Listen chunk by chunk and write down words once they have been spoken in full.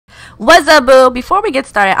What's up, boo? Before we get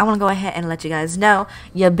started, I want to go ahead and let you guys know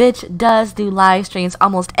your bitch does do live streams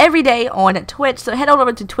almost every day on Twitch. So head on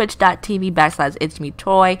over to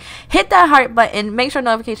twitch.tv/itsmeTroi. Hit that heart button. Make sure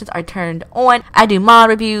notifications are turned on. I do mod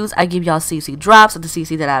reviews. I give y'all CC drops of the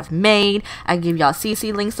CC that I've made. I give y'all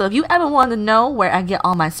CC links. So if you ever want to know where I get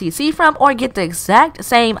all my CC from or get the exact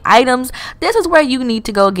same items, this is where you need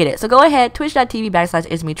to go get it. So go ahead,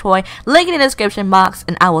 twitch.tv/itsmeTroi. Link in the description box,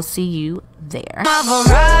 and I will see you there.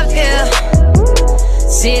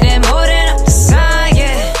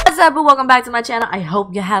 What's up, boo? Welcome back to my channel. I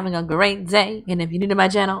hope you're having a great day, and if you're new to my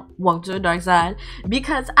channel, welcome to the dark side,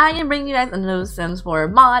 because I am bringing you guys a new Sims 4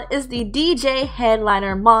 mod. It's the DJ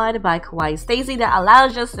Headliner mod by Kawaii Stacy that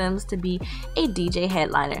allows your Sims to be a DJ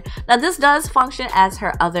headliner. Now this does function as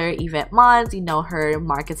her other event mods, you know, her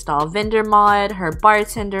market stall vendor mod, her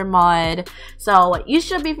bartender mod. So you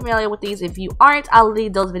should be familiar with these. If you aren't, I'll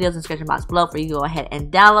leave those videos in the description box below for you to go ahead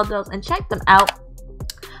and download those and check them out.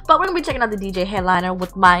 But we're going to be checking out the DJ Headliner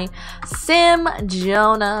with my Sim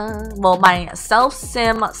Jonah. Well, my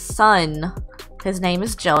self-sim son. His name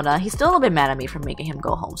is Jonah. He's still a little bit mad at me for making him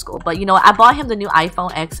go homeschool. But, you know, I bought him the new iPhone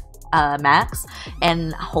X Max.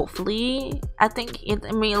 And hopefully, I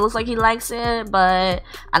mean, it looks like he likes it. But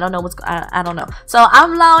I don't know I don't know. So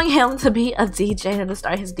I'm allowing him to be a DJ and to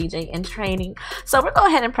start his DJing training. So we're going to go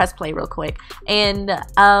ahead and press play real quick. And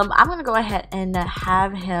I'm going to go ahead and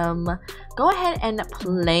have him go ahead and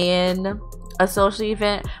plan a social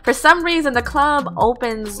event. For some reason the club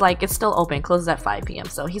opens, like, it's still open, closes at 5 p.m.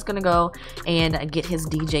 so he's gonna go and get his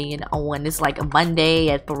DJing on. It's like a Monday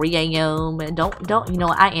at 3 a.m. and don't you know,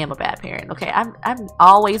 I am a bad parent, okay? I've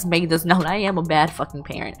always made this known. I am a bad fucking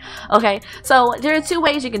parent, okay? So there are two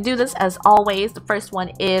ways you can do this. As always, the first one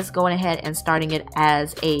is going ahead and starting it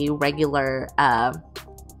as a regular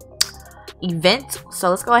event. So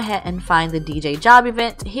let's go ahead and find the DJ job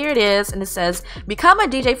event. Here it is, and it says become a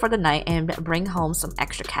DJ for the night and bring home some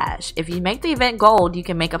extra cash. If you make the event gold, you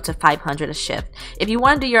can make up to 500 a shift. If you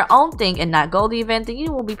want to do your own thing and not gold the event, then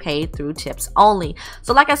you will be paid through tips only.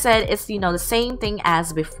 So like I said, it's, you know, the same thing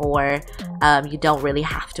as before. You don't really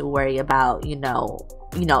have to worry about, you know,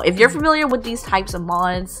 if you're familiar with these types of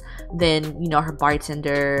mods, then, you know, her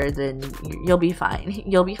bartender, then you'll be fine.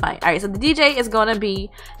 You'll be fine. All right, so the DJ is going to be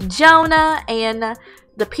Jonah, and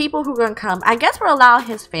the people who are going to come, I guess we'll allow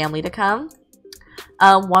his family to come.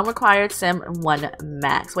 One required sim, one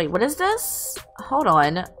max. Wait, what is this? Hold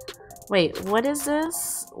on. Wait, what is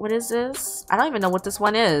this? What is this? I don't even know what this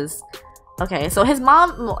one is. Okay, so his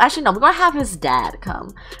mom, well, actually no, we're gonna have his dad come,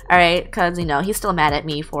 all right, because, you know, he's still mad at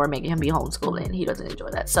me for making him be homeschooled and he doesn't enjoy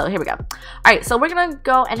that. So here we go. All right, so we're gonna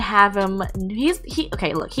go and have him,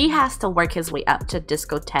 okay, look, he has to work his way up to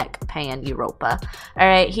discotheque pan Europa. All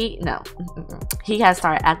right, he has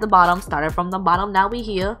started at the bottom, started from the bottom, now we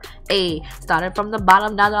here. Started from the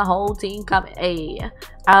bottom, now the whole team coming.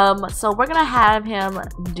 So we're gonna have him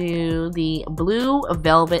do the Blue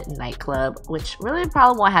Velvet nightclub, which really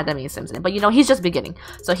probably won't have that many Sims in it, but, you know, he's just beginning,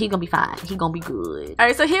 so he gonna be fine. He gonna be good. All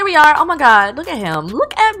right, so here we are. Oh my god, look at him.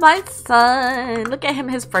 Look at my son. Look at him,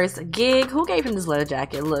 his first gig. Who gave him this leather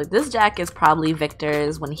jacket? Look, this jacket is probably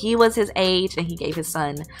Victor's when he was his age, and he gave his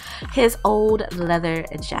son his old leather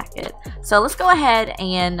jacket. So let's go ahead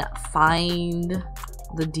and find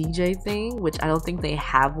the DJ thing, which I don't think they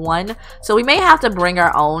have one, so we may have to bring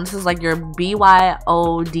our own. This is like your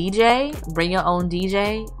BYO DJ, bring your own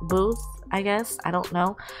DJ booth, I guess. I don't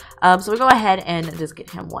know. So we go ahead and just get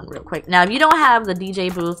him one real quick. Now if you don't have the DJ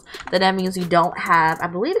booth, then that means you don't have, I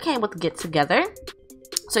believe it came with Get Together.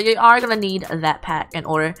 So you are going to need that pack in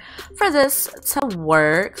order for this to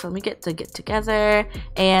work. So let me get together,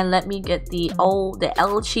 and let me get the El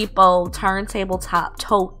Cheapo turntable top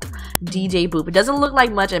tote DJ booth. It doesn't look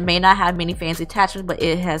like much. It may not have many fancy attachments, but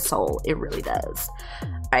it has soul. It really does.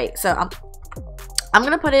 All right, so I'm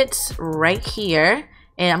going to put it right here,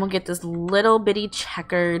 and I'm going to get this little bitty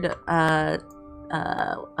checkered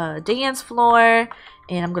dance floor,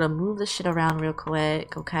 and I'm gonna move this shit around real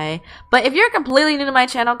quick, okay? But if you're completely new to my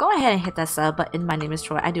channel, go ahead and hit that sub button. My name is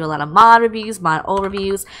Troy. I do a lot of mod reviews, mod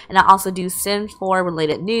overviews, and I also do Sims 4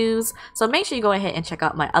 related news. So make sure you go ahead and check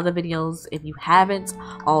out my other videos if you haven't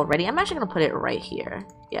already. I'm actually gonna put it right here.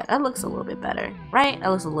 Yeah, that looks a little bit better, right? That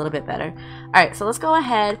looks a little bit better. All right, so let's go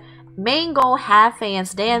ahead. Main goal, have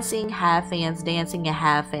fans dancing, and have fans.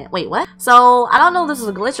 Wait, what? So I don't know if this is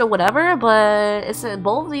a glitch or whatever, but it said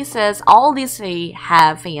both of these says, all of these say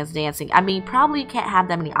have fans dancing. I mean, probably can't have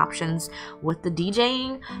that many options with the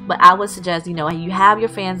DJing, but I would suggest, you know, you have your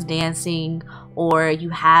fans dancing, or you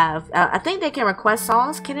have, I think they can request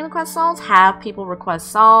songs. Can they request songs? Have people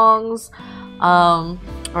request songs.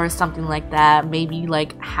 or something like that. Maybe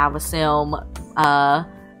like have a sim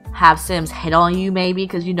have Sims hit on you, maybe,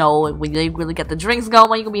 because you know when they really get the drinks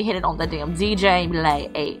going, you're gonna be hitting on the damn DJ and be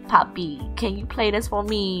like, hey Poppy, can you play this for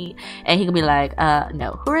me? And he gonna be like,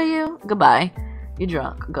 no, who are you? Goodbye, you're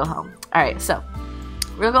drunk, go home. Alright, so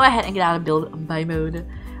we're gonna go ahead and get out of build by mode.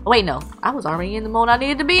 Oh, wait, no, I was already in the mode I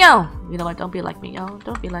needed to be on. You know what, don't be like me, y'all,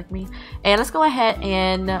 don't be like me. And let's go ahead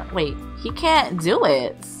and wait, he can't do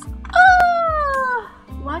it.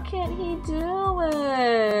 Why can't he do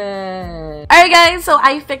it? Alright guys, so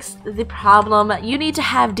I fixed the problem. You need to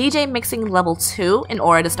have DJ mixing level 2 in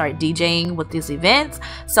order to start DJing with these events.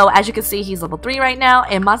 So as you can see, he's level 3 right now,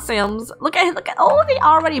 and my Sims, look at, oh, they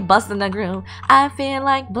already busting the groove. I feel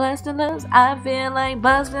like busting loose, I feel like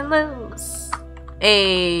busting loose.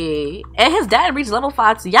 Hey, and his dad reached level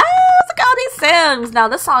 5 too. Yes, look at all these Sims. Now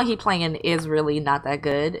this song he playing is really not that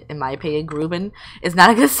good in my opinion. Groovin' is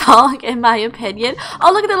not a good song in my opinion.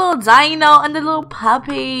 Oh, look at the little dino and the little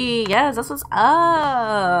puppy. Yes, that's what's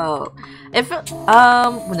up. If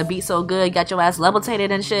when the beat's so good, got your ass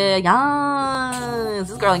levitated and shit. Yes,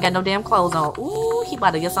 this girl ain't got no damn clothes on. Ooh, he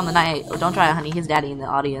about to get something tonight. Oh, don't try it, honey. His daddy in the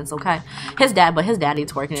audience, okay? His daddy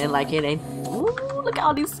twerking it like it ain't. Ooh, look at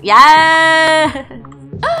all these. Yes.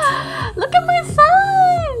 Look at my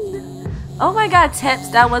son. Oh my god, tips.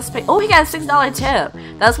 That was oh, he got a $6 tip.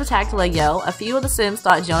 That was spectacular, yo. A few of the Sims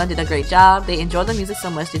thought Jonah did a great job. They enjoyed the music so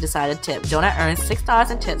much they decided to tip. Jonah earned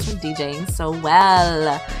 $6 in tips from DJing so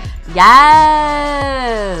well.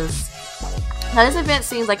 Yes. Now this event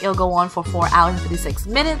seems like it'll go on for 4 hours and 56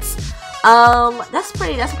 minutes. That's a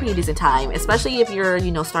pretty decent time, especially if you're,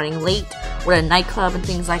 you know, starting late with a nightclub and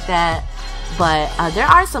things like that. But there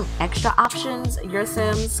are some extra options your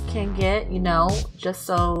Sims can get, you know, just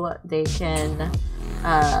so they can,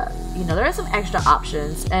 you know, there are some extra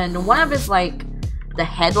options, and one of it's like the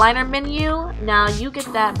headliner menu. Now you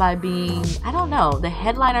get that by being, I don't know, the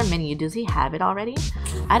headliner menu, does he have it already?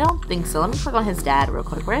 I don't think so. Let me click on his dad real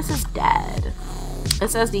quick. Where's his dad? It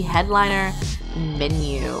says the headliner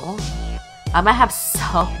menu. I might have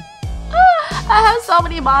I have so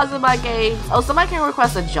many mods in my games. Oh, somebody can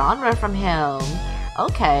request a genre from him.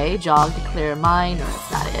 Okay, jog to clear mind, or is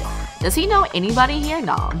that it? Does he know anybody here?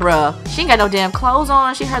 Nah, bruh. She ain't got no damn clothes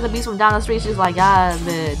on. She heard the beats from down the street. She's like, yes,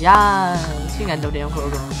 bitch, yes. She ain't got no damn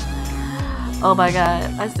clothes on. Oh my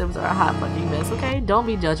god, my Sims are a hot fucking mess, okay? Don't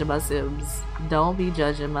be judging my Sims. Don't be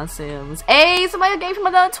judging my Sims. Hey, somebody gave him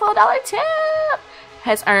another $12 tip.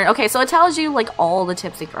 Has earned, okay, so it tells you like all the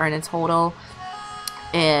tips they've earned in total.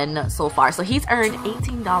 And so far, so he's earned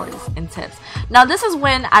 $18 in tips. Now this is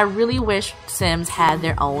when I really wish Sims had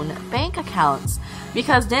their own bank accounts,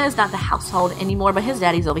 because then it's not the household anymore, but his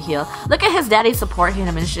daddy's over here. Look at his daddy supporting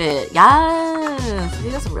him and shit. Yes, see,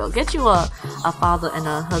 that's real. Get you a father and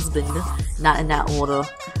a husband, not in that order,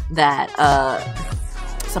 that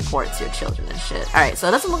supports your children and shit. All right, so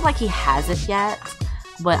it doesn't look like he has it yet,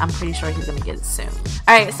 but I'm pretty sure he's gonna get it soon.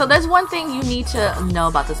 Alright, so there's one thing you need to know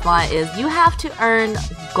about this mod is you have to earn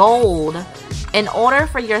gold in order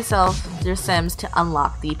for your Sims to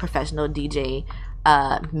unlock the professional DJ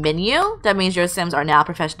menu. That means your Sims are now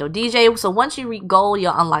professional DJ. So once you reach gold,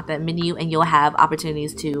 you'll unlock that menu and you'll have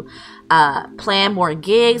opportunities to plan more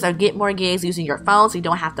gigs or get more gigs using your phone, so you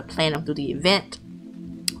don't have to plan them through the event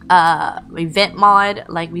mod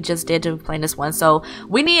like we just did to play this one. So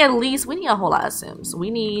we need a whole lot of Sims. We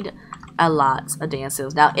need a lot of damn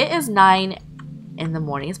Sims. Now it is 9 in the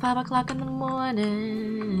morning. It's 5 o'clock in the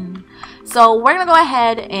morning. So we're gonna go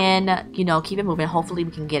ahead and, you know, keep it moving. Hopefully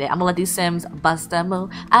we can get it. I'm gonna let these Sims bust a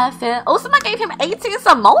move. I feel, oh, somebody gave him 18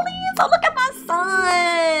 simoleons. Oh, look at my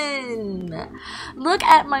son. Look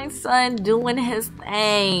at my son doing his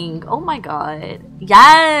thing. Oh my god.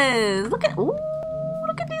 Yes. Look at, ooh.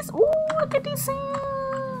 Look at these, ooh, look at these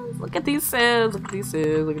Sims. Look at these Sims, look at these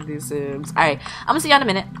Sims, look at these Sims. Alright, I'm gonna see you in a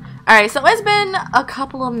minute. Alright, so it's been a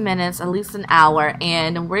couple of minutes, at least an hour,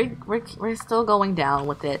 and we're still going down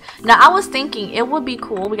with it. Now, I was thinking it would be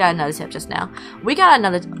cool, we got another tip just now. We got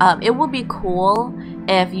another, it would be cool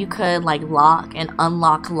if you could like lock and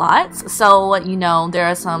unlock lots. So, you know, there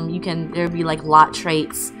are some, there'd be like lot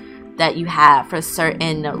traits that you have for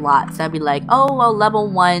certain lots. That'd be like, oh, well, level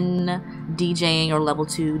 1 DJing or level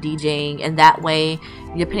 2 DJing, and that way,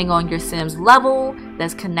 depending on your Sims level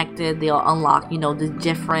that's connected, they'll unlock, you know, the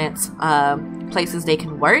different places they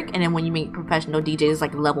can work, and then when you meet professional DJs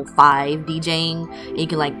like level 5 DJing, you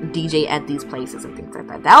can like DJ at these places and things like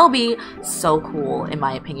that. That would be so cool in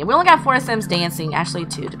my opinion. We only got 4 Sims dancing, actually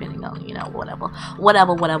 2 depending on, you know, whatever.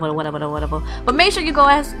 But make sure you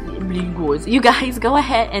guys go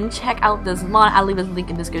ahead and check out this mod. I'll leave this link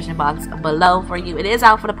in the description box below for you. It is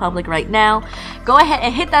out for the public right now. Go ahead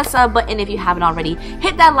and hit that sub button if you haven't already.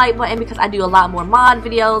 Hit that like button because I do a lot more mod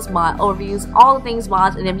videos, mod overviews, all the things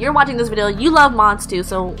mods. And if you're watching this video, you love mods too,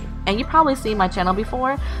 so, and you probably seen my channel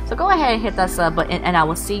before, so go ahead and hit that sub button, and I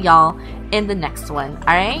will see y'all in the next one.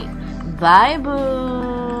 Alright, bye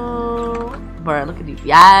boo. Bro, look at these.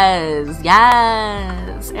 Yes,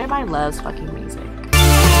 everybody loves fucking music.